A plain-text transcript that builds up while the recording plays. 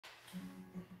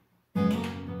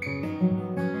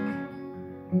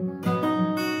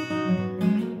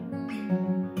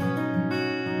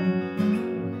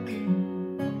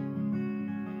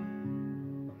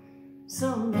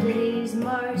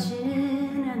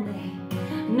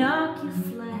knock you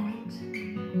flat.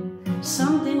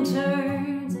 Something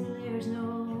turns and there's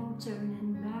no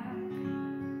turning back.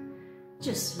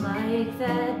 Just like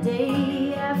that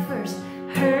day I first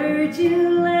heard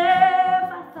you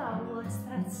laugh, I thought, what's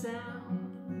that sound?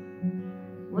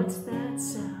 What's that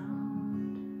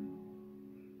sound?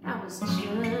 I was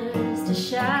just a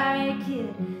shy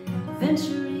kid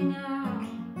venturing out,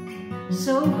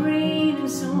 so green and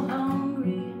so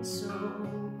hungry and so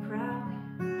proud.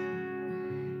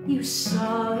 You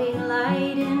saw a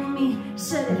light in me,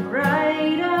 said it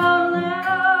right out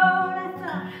loud. I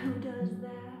thought, who does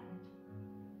that?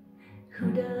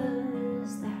 Who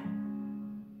does that?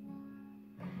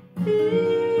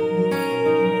 Big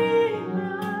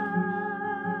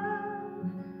love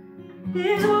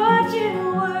is what you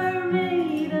were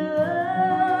made of.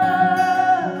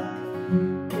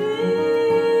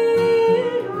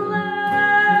 Big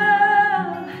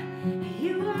love,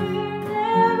 you were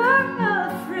never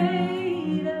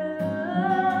afraid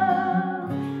of.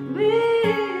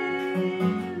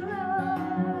 Big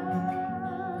love.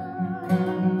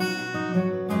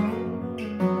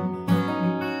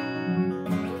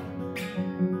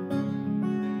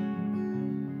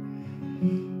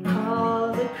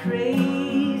 All the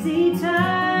crazy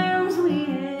times we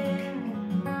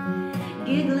had,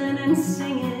 giggling and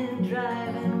singing,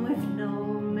 driving with no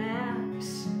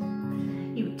maps.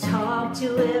 You talked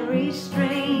to every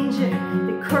stranger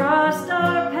that crossed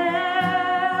our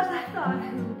paths. I thought,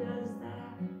 who does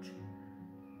that?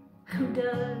 Who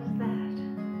does that?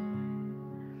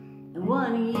 And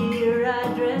one year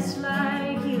I dressed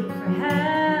like you for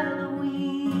Halloween.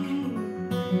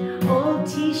 Old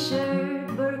t-shirt,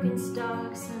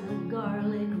 birkenstocks, and a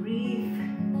garlic wreath.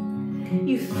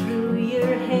 You threw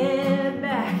your head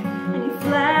back and you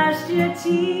flashed your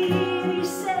teeth. You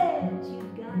said, you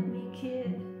got me,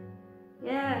 kid.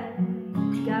 Yeah,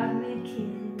 you got me, kid.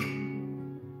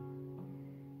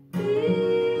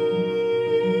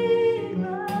 Big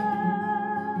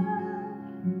love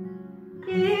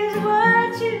is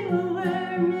what you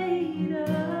were made of.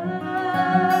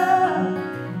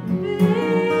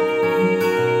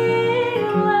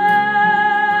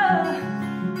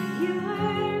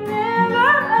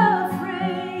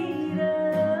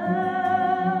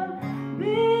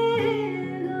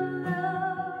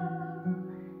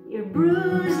 Your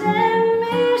bruised and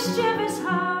mischievous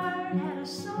heart had a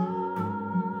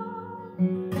song,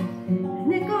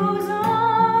 and it goes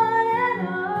on and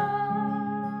on.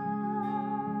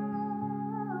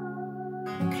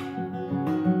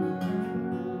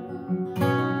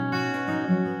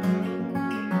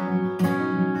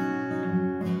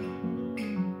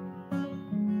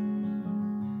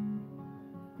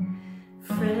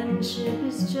 Friendship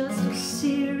is just a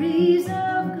series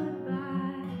of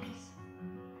goodbyes.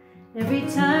 Every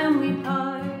time we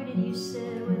parted, you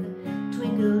said with a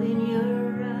twinkle in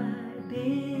your eye,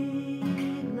 big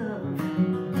love.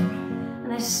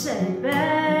 And I said it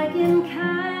back in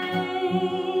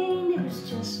kind. It was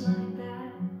just like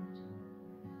that.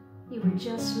 You were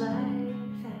just like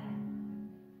that.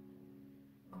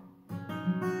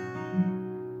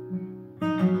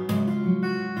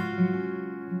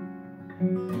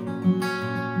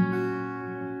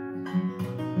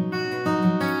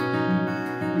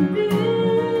 Big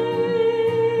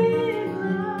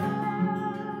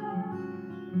love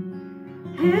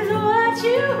is what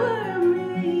you were.